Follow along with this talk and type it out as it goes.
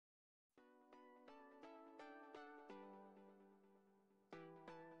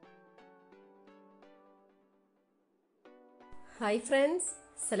Hi friends,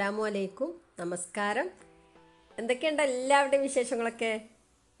 അസ്സലാമു അലൈക്കും, നമസ്കാരം. എന്തൊക്കെയുണ്ട് എല്ലാവരുടെയും വിശേഷങ്ങളൊക്കെ?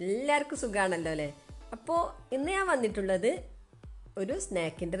 എല്ലാവർക്കും സുഖമാണല്ലോ അല്ലേ? അപ്പോൾ ഇന്ന് ഞാൻ വന്നിട്ടുള്ളത് ഒരു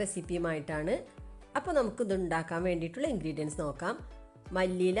സ്നാക്കിൻ്റെ റെസിപ്പിയുമായിട്ടാണ്. അപ്പോൾ നമുക്കിത് ഉണ്ടാക്കാൻ വേണ്ടിയിട്ടുള്ള ഇൻഗ്രീഡിയൻസ് നോക്കാം.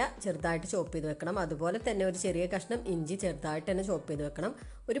 മല്ലിയില ചെറുതായിട്ട് ചോപ്പ് ചെയ്ത് വെക്കണം. അതുപോലെ തന്നെ ഒരു ചെറിയ കഷ്ണം ഇഞ്ചി ചെറുതായിട്ട് തന്നെ ചോപ്പ് ചെയ്ത് വെക്കണം.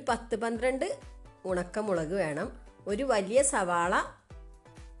 ഒരു 10-12 ഉണക്കമുളക് വേണം. ഒരു വലിയ സവാള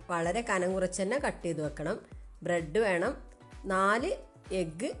വളരെ കനം കുറച്ച് തന്നെ കട്ട് ചെയ്ത് വെക്കണം. ബ്രെഡ് വേണം. 4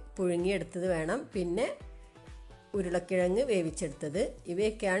 എഗ്ഗ് പുഴുങ്ങിയെടുത്തത് വേണം. പിന്നെ ഉരുളക്കിഴങ്ങ് വേവിച്ചെടുത്തത്.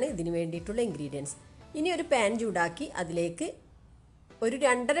 ഇവയൊക്കെയാണ് ഇതിന് വേണ്ടിയിട്ടുള്ള ഇൻഗ്രീഡിയൻസ്. ഇനി ഒരു പാൻ ചൂടാക്കി അതിലേക്ക് ഒരു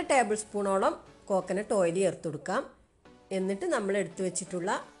 2.5 ടേബിൾ സ്പൂണോളം കോക്കനട്ട് ഓയിൽ ചേർത്ത് കൊടുക്കാം. എന്നിട്ട് നമ്മൾ എടുത്തു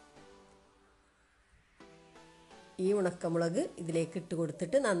വെച്ചിട്ടുള്ള ഈ ഉണക്കമുളക് ഇതിലേക്ക് ഇട്ട്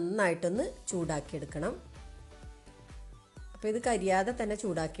കൊടുത്തിട്ട് നന്നായിട്ടൊന്ന് ചൂടാക്കിയെടുക്കണം. അപ്പോൾ ഇത് കരിയാതെ തന്നെ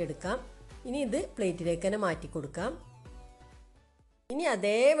ചൂടാക്കിയെടുക്കാം. ഇനി ഇത് പ്ലേറ്റിലേക്ക് തന്നെ മാറ്റി കൊടുക്കാം. ഇനി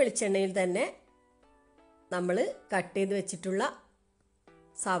അതേ വെളിച്ചെണ്ണയിൽ തന്നെ നമ്മൾ കട്ട് ചെയ്ത് വെച്ചിട്ടുള്ള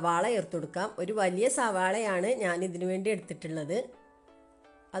സവാള ചേർത്ത് കൊടുക്കാം. ഒരു വലിയ സവാളയാണ് ഞാൻ ഇതിനു വേണ്ടി എടുത്തിട്ടുള്ളത്.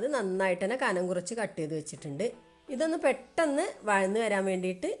 അത് നന്നായിട്ട് തന്നെ കനം കുറച്ച് കട്ട് ചെയ്ത് വെച്ചിട്ടുണ്ട്. ഇതൊന്ന് പെട്ടെന്ന് വഴന്ന് വരാൻ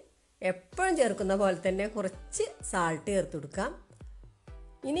വേണ്ടിയിട്ട് എപ്പോഴും ചേർക്കുന്ന പോലെ തന്നെ കുറച്ച് സാൾട്ട് ചേർത്ത് കൊടുക്കാം.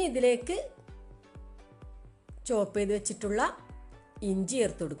 ഇനി ഇതിലേക്ക് ചോപ്പ് ചെയ്ത് വെച്ചിട്ടുള്ള ഇഞ്ചി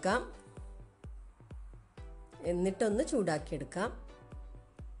ചേർത്ത് കൊടുക്കാം. എന്നിട്ടൊന്ന് ചൂടാക്കിയെടുക്കാം.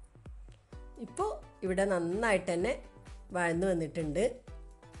 ഇപ്പോൾ ഇവിടെ നന്നായിട്ട് തന്നെ വഴന്ന് വന്നിട്ടുണ്ട്.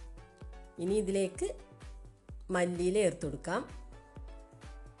 ഇനി ഇതിലേക്ക് മല്ലിയില ചേർത്ത് കൊടുക്കാം.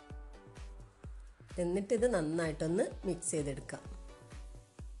 എന്നിട്ടിത് നന്നായിട്ടൊന്ന് മിക്സ് ചെയ്തെടുക്കാം.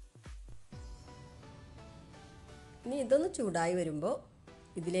 ഇനി ഇതൊന്ന് ചൂടായി വരുമ്പോൾ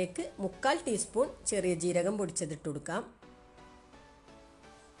ഇതിലേക്ക് 1/4 ടീസ്പൂൺ ചെറിയ ജീരകം പൊടിച്ചതിട്ട് കൊടുക്കാം.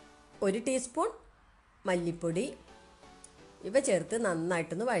 1 ടീസ്പൂൺ മല്ലിപ്പൊടി. ഇവ ചേർത്ത്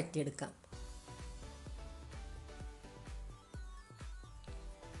നന്നായിട്ടൊന്ന് വഴറ്റിയെടുക്കാം.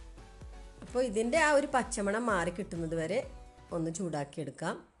 അപ്പോൾ ഇതിൻ്റെ ആ ഒരു പച്ചമണം മാറി കിട്ടുന്നത് വരെ ഒന്ന്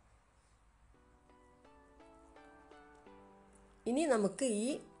ചൂടാക്കിയെടുക്കാം. ഇനി നമുക്ക് ഈ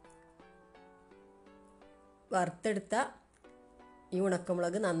വറുത്തെടുത്ത ഈ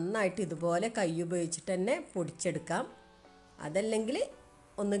ഉണക്കമുളക് നന്നായിട്ട് ഇതുപോലെ കൈ ഉപയോഗിച്ചിട്ട് തന്നെ പൊടിച്ചെടുക്കാം. അതല്ലെങ്കിൽ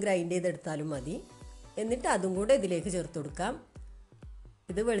ഒന്ന് ഗ്രൈൻഡ് ചെയ്തെടുത്താലും മതി. എന്നിട്ട് അതും കൂടെ ഇതിലേക്ക് ചേർത്ത് കൊടുക്കാം.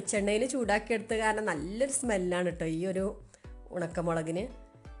 ഇത് വെളിച്ചെണ്ണയിൽ ചൂടാക്കിയെടുത്ത കാരണം നല്ലൊരു സ്മെല്ലാണ് കേട്ടോ ഈ ഒരു ഉണക്കമുളകിന്.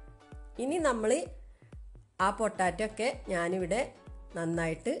 ഇനി നമ്മൾ ആ പൊട്ടാറ്റോ ഒക്കെ ഞാനിവിടെ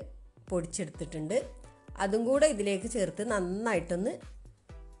നന്നായിട്ട് പൊടിച്ചെടുത്തിട്ടുണ്ട്. അതും കൂടെ ഇതിലേക്ക് ചേർത്ത് നന്നായിട്ടൊന്ന്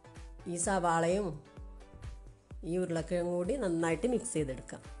ഈ സവാളയും ഈ ഉരുളക്കിഴങ്ങും കൂടി നന്നായിട്ട് മിക്സ്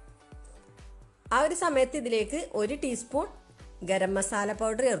ചെയ്തെടുക്കാം. ആ ഒരു സമയത്ത് ഇതിലേക്ക് 1 ടീസ്പൂൺ ഗരം മസാല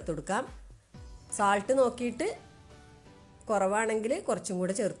പൗഡർ ചേർത്ത് കൊടുക്കാം. സാൾട്ട് നോക്കിയിട്ട് കുറവാണെങ്കിൽ കുറച്ചും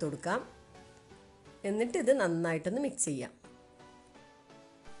കൂടെ ചേർത്ത് കൊടുക്കാം. എന്നിട്ട് ഇത് നന്നായിട്ടൊന്ന് മിക്സ് ചെയ്യാം.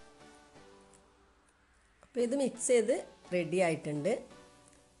 അപ്പോൾ ഇത് മിക്സ് ചെയ്ത് റെഡി ആയിട്ടുണ്ട്.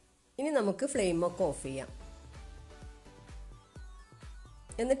 ഇനി നമുക്ക് ഫ്ലെയിമൊക്കെ ഓഫ് ചെയ്യാം.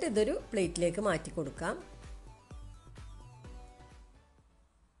 എന്നിട്ട് ഇതൊരു പ്ലേറ്റിലേക്ക് മാറ്റി കൊടുക്കാം.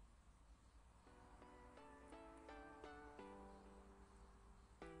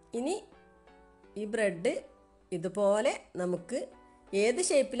 ഇനി ഈ ബ്രെഡ് ഇതുപോലെ നമുക്ക് ഏത്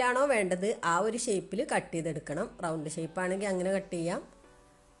ഷേപ്പിലാണോ വേണ്ടത് ആ ഒരു ഷേപ്പിൽ കട്ട് ചെയ്തെടുക്കണം. റൗണ്ട് ഷേപ്പാണെങ്കിൽ അങ്ങനെ കട്ട് ചെയ്യാം.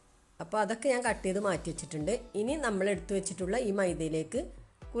 അപ്പോൾ അതൊക്കെ ഞാൻ കട്ട് ചെയ്ത് മാറ്റി വെച്ചിട്ടുണ്ട്. ഇനി നമ്മൾ എടുത്തു വെച്ചിട്ടുള്ള ഈ മൈദയിലേക്ക്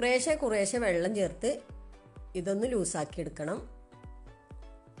കുറേശ്ശെ വെള്ളം ചേർത്ത് ഇതൊന്ന് ലൂസാക്കി എടുക്കണം.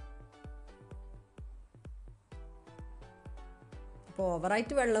 അപ്പോൾ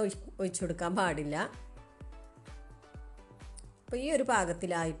ഓവറായിട്ട് വെള്ളം ഒഴിച്ചു കൊടുക്കാൻ പാടില്ല. അപ്പോൾ ഈ ഒരു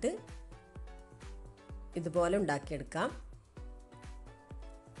പാകത്തിലായിട്ട് ഇതുപോലെ ഉണ്ടാക്കിയെടുക്കാം.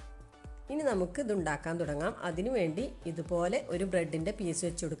 ഇനി നമുക്ക് ഇത് ഉണ്ടാക്കാൻ തുടങ്ങാം. അതിനു വേണ്ടി ഇതുപോലെ ഒരു ബ്രെഡിൻ്റെ പീസ്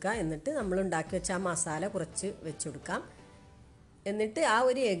വെച്ച് കൊടുക്കുക. എന്നിട്ട് നമ്മൾ ഉണ്ടാക്കി വെച്ച ആ മസാല കുറച്ച് വെച്ച് കൊടുക്കാം. എന്നിട്ട് ആ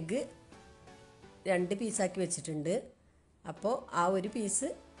ഒരു എഗ്ഗ് 2 പീസാക്കി വെച്ചിട്ടുണ്ട്. അപ്പോൾ ആ ഒരു പീസ്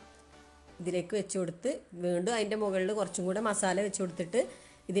ഇതിലേക്ക് വെച്ച് കൊടുത്ത് വീണ്ടും അതിൻ്റെ മുകളിൽ കുറച്ചും കൂടെ മസാല വെച്ച് കൊടുത്തിട്ട്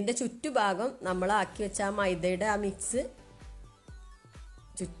ഇതിൻ്റെ ചുറ്റുഭാഗം നമ്മൾ ആക്കി വെച്ച ആ മൈദയുടെ ആ മിക്സ്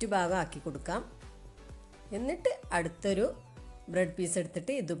ചുറ്റുഭാഗം ആക്കി കൊടുക്കാം. എന്നിട്ട് അടുത്തൊരു ബ്രെഡ് പീസ്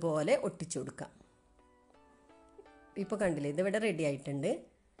എടുത്തിട്ട് ഇതുപോലെ ഒട്ടിച്ചു കൊടുക്കാം. ഇപ്പോൾ കണ്ടില്ലേ, ഇതിവിടെ റെഡി ആയിട്ടുണ്ട്.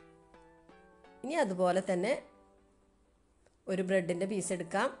 ഇനി അതുപോലെ തന്നെ ഒരു ബ്രെഡിൻ്റെ പീസ്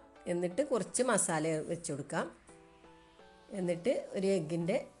എടുക്കാം. എന്നിട്ട് കുറച്ച് മസാല വെച്ച് കൊടുക്കാം. എന്നിട്ട് ഒരു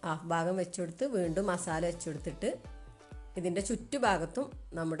എഗ്ഗിൻ്റെ ഹാഫ് ഭാഗം വെച്ച് കൊടുത്ത് വീണ്ടും മസാല വെച്ച് കൊടുത്തിട്ട് ഇതിൻ്റെ ചുറ്റുഭാഗത്തും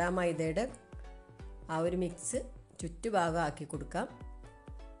നമ്മുടെ ആ മൈദയുടെ ആ ഒരു മിക്സ് ചുറ്റുഭാഗം ആക്കി കൊടുക്കാം.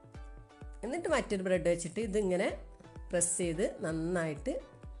 എന്നിട്ട് മറ്റൊരു ബ്രെഡ് വെച്ചിട്ട് ഇതിങ്ങനെ പ്രസ് ചെയ്ത് നന്നായിട്ട്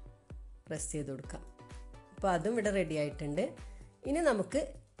പ്രസ് ചെയ്ത് കൊടുക്കാം. അപ്പോൾ അതും ഇവിടെ റെഡി ആയിട്ടുണ്ട്. ഇനി നമുക്ക്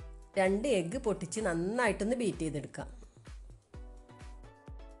 2 എഗ്ഗ് പൊട്ടിച്ച് നന്നായിട്ടൊന്ന് ബീറ്റ് ചെയ്തെടുക്കാം.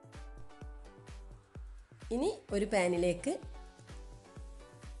 ഇനി ഒരു പാനിലേക്ക്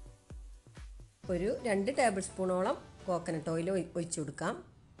ഒരു 2 ടേബിൾ സ്പൂണോളം കോക്കനട്ട് ഓയിൽ ഒഴിച്ചു കൊടുക്കാം.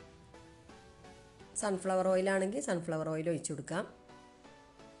 സൺഫ്ലവർ ഓയിലാണെങ്കിൽ സൺഫ്ലവർ ഓയിൽ ഒഴിച്ചു കൊടുക്കാം.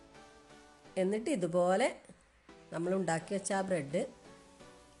 എന്നിട്ട് ഇതുപോലെ നമ്മൾ ഉണ്ടാക്കി വെച്ച ആ ബ്രെഡ്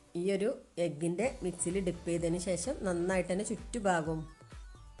ഈ ഒരു എഗ്ഗിൻ്റെ മിക്സിയിൽ ഡിപ്പ് ചെയ്തതിന് ശേഷം നന്നായിട്ട് തന്നെ ചുറ്റുഭാഗവും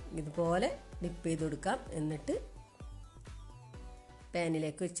ഇതുപോലെ ഡിപ്പ് ചെയ്ത് കൊടുക്കാം. എന്നിട്ട്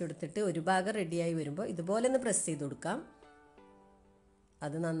പാനിലേക്ക് വെച്ച് കൊടുത്തിട്ട് ഒരു ഭാഗം റെഡിയായി വരുമ്പോൾ ഇതുപോലെ ഒന്ന് പ്രസ് ചെയ്ത് കൊടുക്കാം.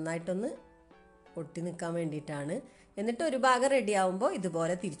 അത് നന്നായിട്ടൊന്ന് ഒട്ടി നിൽക്കാൻ വേണ്ടിയിട്ടാണ്. എന്നിട്ട് ഒരു ഭാഗം റെഡി ആവുമ്പോൾ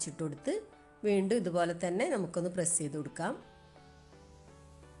ഇതുപോലെ തിരിച്ചിട്ട് കൊടുത്ത് വീണ്ടും ഇതുപോലെ തന്നെ നമുക്കൊന്ന് പ്രസ് ചെയ്ത് കൊടുക്കാം.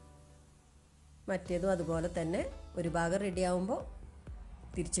 മറ്റേതും അതുപോലെ തന്നെ ഒരു ഭാഗം റെഡി ആവുമ്പോൾ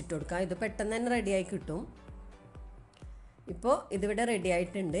തിരിച്ചിട്ട് കൊടുക്കാം. ഇത് പെട്ടെന്ന് തന്നെ റെഡിയായി കിട്ടും. ഇപ്പോൾ ഇതിവിടെ റെഡി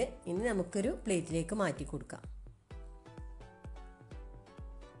ആയിട്ടുണ്ട്. ഇനി നമുക്കൊരു പ്ലേറ്റിലേക്ക് മാറ്റി കൊടുക്കാം.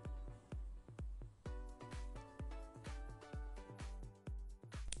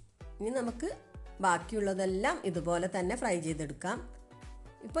 ഇനി നമുക്ക് ബാക്കിയുള്ളതെല്ലാം ഇതുപോലെ തന്നെ ഫ്രൈ ചെയ്തെടുക്കാം.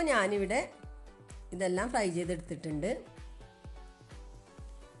 ഇപ്പോൾ ഞാനിവിടെ ഇതെല്ലാം ഫ്രൈ ചെയ്തെടുത്തിട്ടുണ്ട്.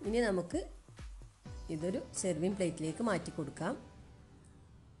 ഇനി നമുക്ക് ഇതൊരു സെർവിങ് പ്ലേറ്റിലേക്ക് മാറ്റി കൊടുക്കാം.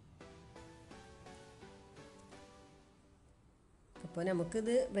 അപ്പോൾ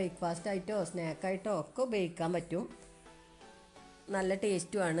നമുക്കിത് ബ്രേക്ക്ഫാസ്റ്റ് ആയിട്ടോ സ്നാക്കായിട്ടോ ഒക്കെ ഉപയോഗിക്കാൻ പറ്റും. നല്ല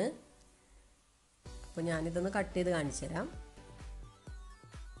ടേസ്റ്റുമാണ്. അപ്പോൾ ഞാനിതൊന്ന് കട്ട് ചെയ്ത് കാണിച്ചു തരാം.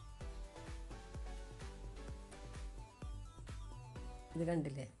 ഇത്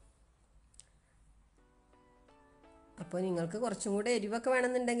കണ്ടില്ലേ? അപ്പോൾ നിങ്ങൾക്ക് കുറച്ചും കൂടെ എരിവൊക്കെ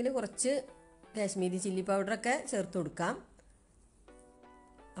വേണമെന്നുണ്ടെങ്കിൽ കുറച്ച് കാശ്മീരി ചില്ലി പൗഡറൊക്കെ ചേർത്ത് കൊടുക്കാം.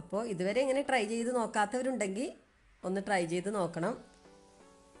 അപ്പോൾ ഇതുവരെ ഇങ്ങനെ ട്രൈ ചെയ്ത് നോക്കാത്തവരുണ്ടെങ്കിൽ ഒന്ന് ട്രൈ ചെയ്ത് നോക്കണം.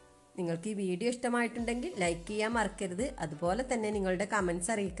 നിങ്ങൾക്ക് ഈ വീഡിയോ ഇഷ്ടമായിട്ടുണ്ടെങ്കിൽ ലൈക്ക് ചെയ്യാൻ മറക്കരുത്. അതുപോലെ തന്നെ നിങ്ങളുടെ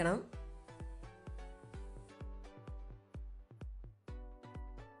കമൻറ്റ്സ് അറിയിക്കണം.